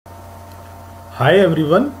Hi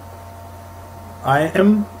everyone, I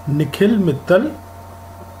am Nikhil Mittal.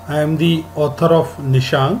 I am the author of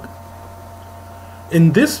Nishang.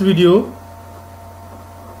 In this video,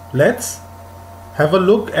 let's have a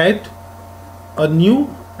look at a new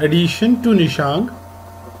addition to Nishang,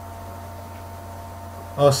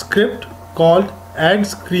 a script called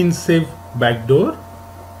Add-ScrnsaveBackdoor,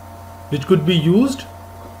 which could be used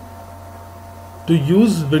to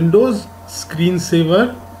use Windows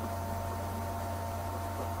Screensaver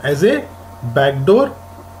as a backdoor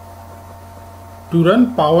to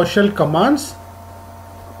run PowerShell commands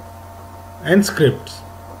and scripts.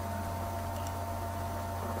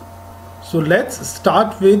 So let's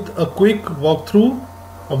start with a quick walkthrough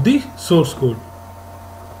of the source code.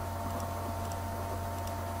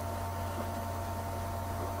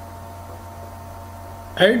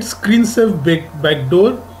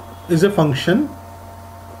 Add-ScrnsaveBackdoor is a function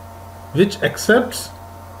which accepts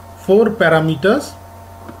 4 parameters: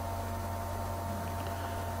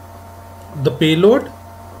 the payload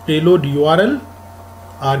URL,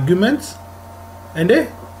 arguments, and a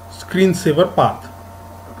screensaver path.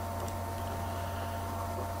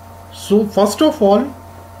 So first of all,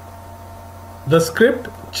 the script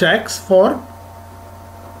checks for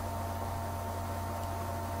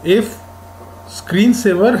if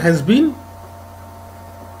screensaver has been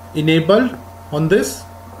enabled on the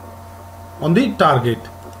target.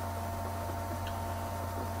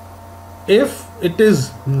 If it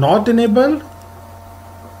is not enabled,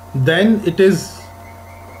 then it is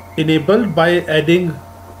enabled by adding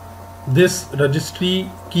this registry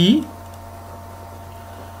key.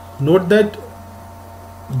 Note that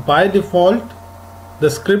by default the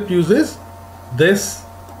script uses this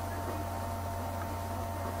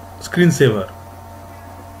screensaver.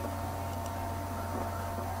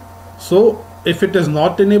 So if it is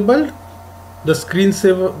not enabled, the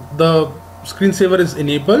screensaver is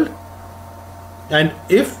enabled, and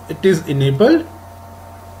if it is enabled,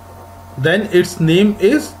 then its name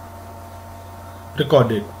is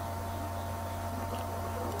recorded.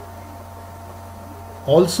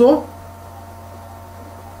 Also,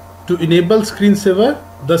 to enable screensaver,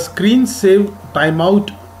 the screensave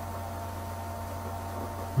timeout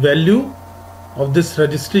value of this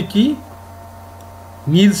registry key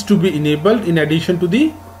needs to be enabled in addition to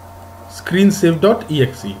the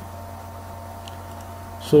screensave.exe.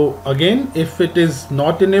 So again, if it is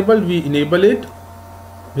not enabled, we enable it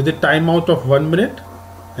with a timeout of 1 minute,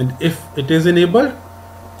 and if it is enabled,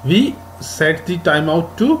 we set the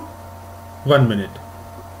timeout to 1 minute.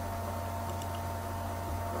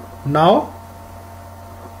 Now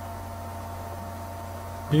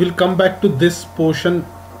we will come back to this portion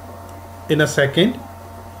in a second.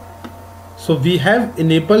 So we have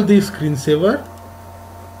enabled the screensaver.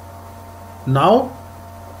 Now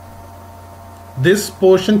this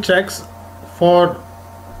portion checks for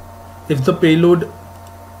if the payload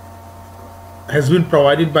has been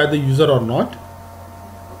provided by the user or not.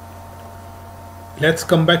 Let's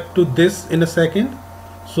come back to this in a second.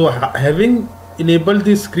 So having enabled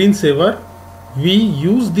the screensaver, we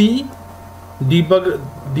use the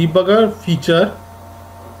debugger feature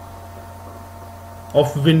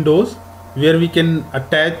of Windows, where we can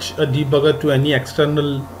attach a debugger to any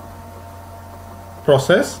external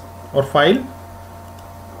process or file.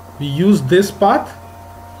 We use this path.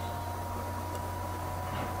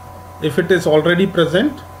 If it is already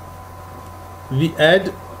present, we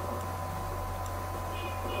add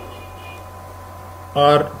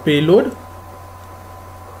our payload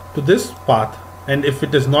to this path, and if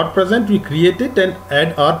it is not present, we create it and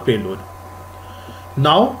add our payload.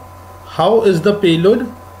 Now, how is the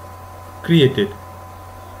payload created?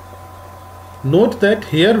 Note that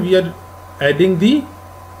here we are adding the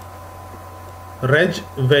reg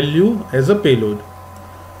value as a payload,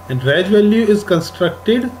 and reg value is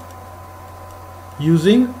constructed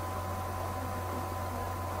using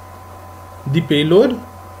the payload.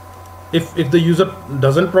 If the user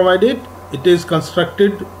doesn't provide it, it is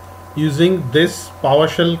constructed using this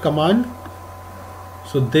PowerShell command.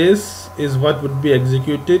 So this is what would be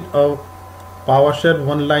executed, a PowerShell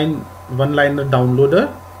one-liner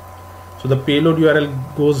downloader. So the payload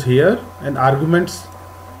URL goes here, and arguments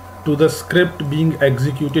to the script being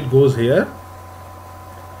executed goes here,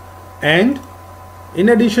 and in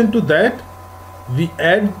addition to that, we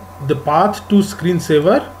add the path to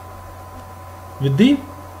screensaver with the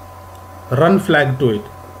run flag to it.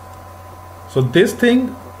 So this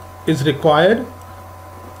thing is required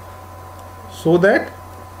so that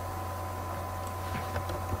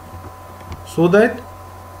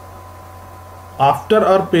after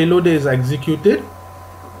our payload is executed,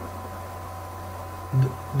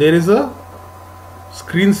 there is a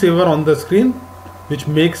screensaver on the screen, which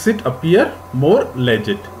makes it appear more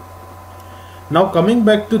legit. Now coming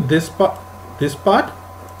back to this part,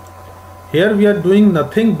 here we are doing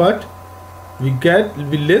nothing but we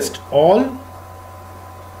list all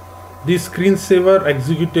the screensaver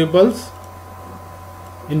executables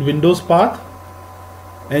in Windows path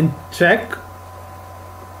and check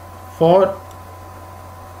for,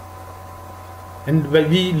 and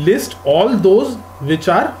we list all those which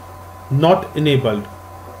are not enabled,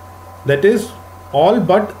 that is all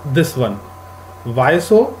but this one. Why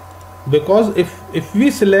so? Because if we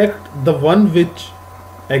select the one which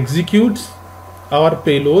executes our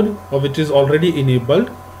payload or which is already enabled,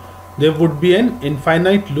 there would be an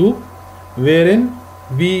infinite loop wherein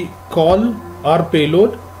we call our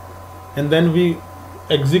payload and then we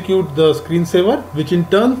execute the screensaver, which in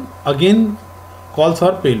turn again calls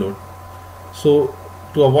our payload. So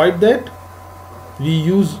to avoid that, we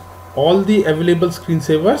use all the available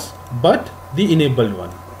screensavers but the enabled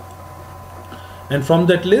one, and from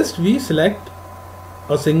that list we select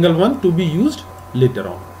a single one to be used later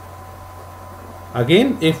on.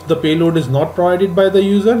 Again, if the payload is not provided by the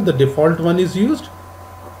user, the default one is used,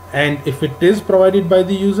 and if it is provided by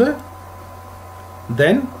the user,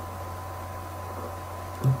 then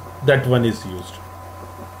that one is used.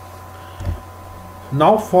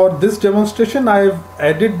 Now for this demonstration, I have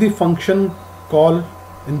added the function call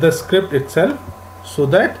in the script itself so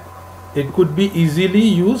that it could be easily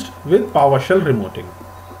used with PowerShell remoting.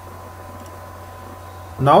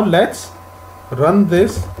 Now let's run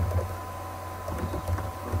this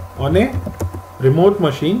on a remote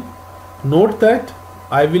machine. Note that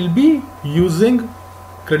I will be using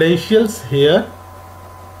credentials here,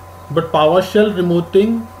 but PowerShell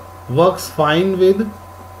remoting works fine with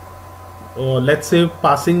let's say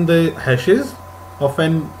passing the hashes of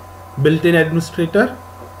an built-in administrator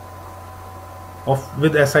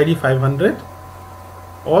with SID 500,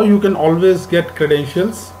 or you can always get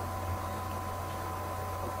credentials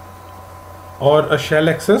or a shell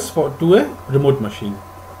access to a remote machine.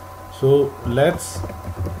 So let's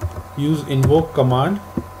use invoke command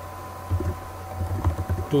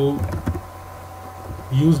to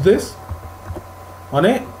use this on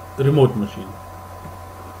a remote machine.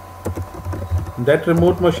 That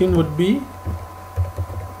remote machine would be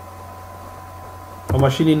a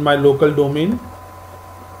machine in my local domain.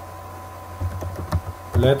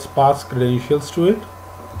 Let's pass credentials to it.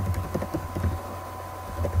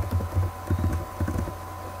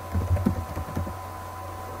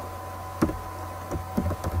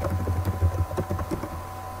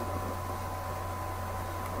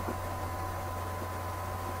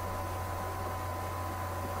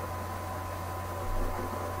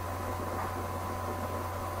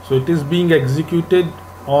 So it is being executed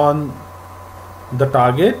on the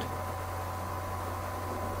target.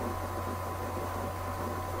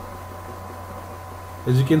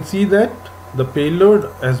 As you can see that the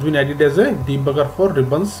payload has been added as a debugger for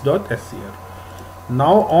ribbons.scr.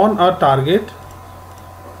 Now on our target,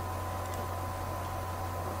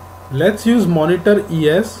 let's use monitor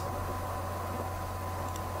ES,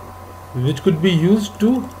 which could be used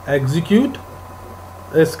to execute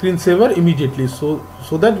a screensaver immediately, so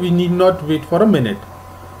that we need not wait for a minute.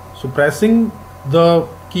 So pressing the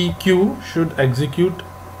key Q should execute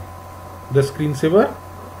the screensaver,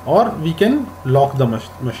 or we can lock the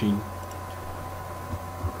machine.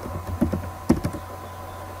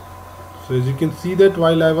 So as you can see that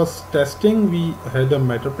while I was testing, we had a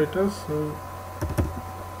meterpreter. So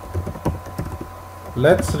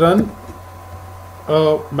let's run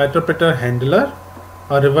a meterpreter handler,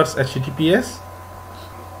 a reverse HTTPS.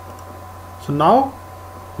 So now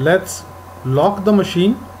let's lock the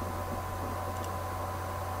machine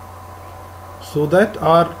so that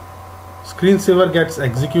our screensaver gets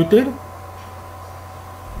executed.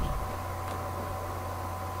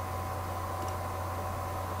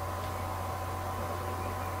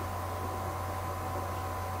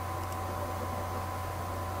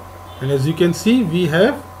 And as you can see, we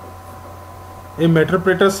have a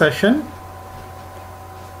meterpreter session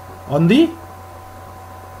on the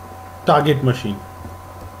target machine.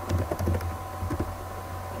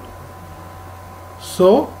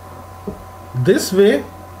 So this way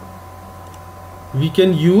we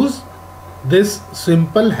can use this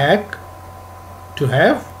simple hack to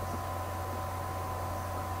have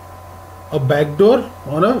a backdoor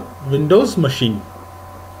on a Windows machine.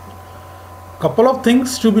 Couple of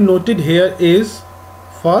things to be noted here is,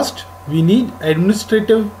 first, we need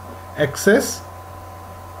administrative access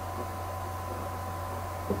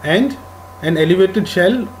and an elevated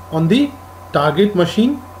shell on the target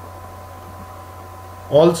machine.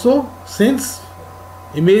 Also, since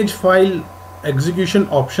image file execution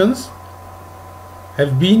options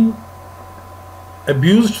have been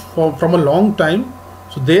abused from a long time.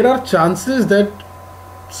 So there are chances that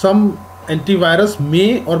some antivirus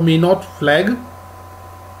may or may not flag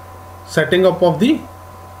setting up of the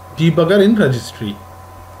debugger in registry.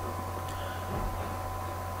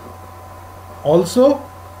 Also,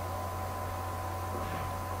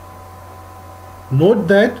 note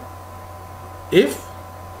that if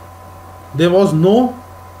there was no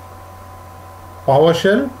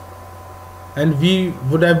PowerShell and we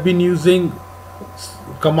would have been using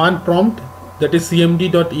command prompt, that is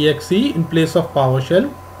cmd.exe in place of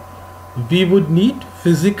PowerShell, we would need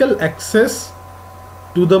physical access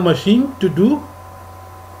to the machine to do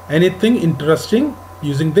anything interesting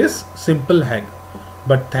using this simple hack.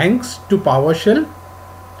 But thanks to PowerShell,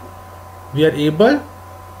 we are able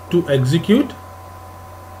to execute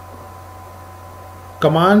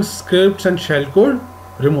commands, scripts and shellcode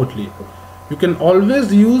remotely. You can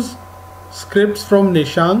always use scripts from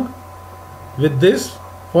Nishang with this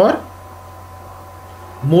for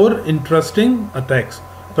more interesting attacks.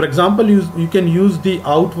 For example, you can use the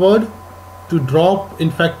out word to drop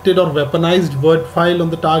infected or weaponized word file on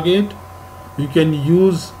the target. You can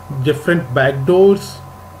use different backdoors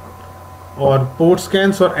or port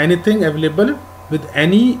scans or anything available with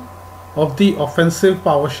any of the offensive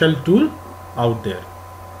PowerShell tool out there.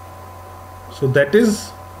 So that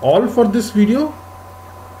is all for this video.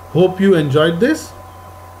 Hope you enjoyed this.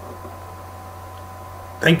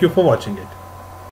 Thank you for watching it.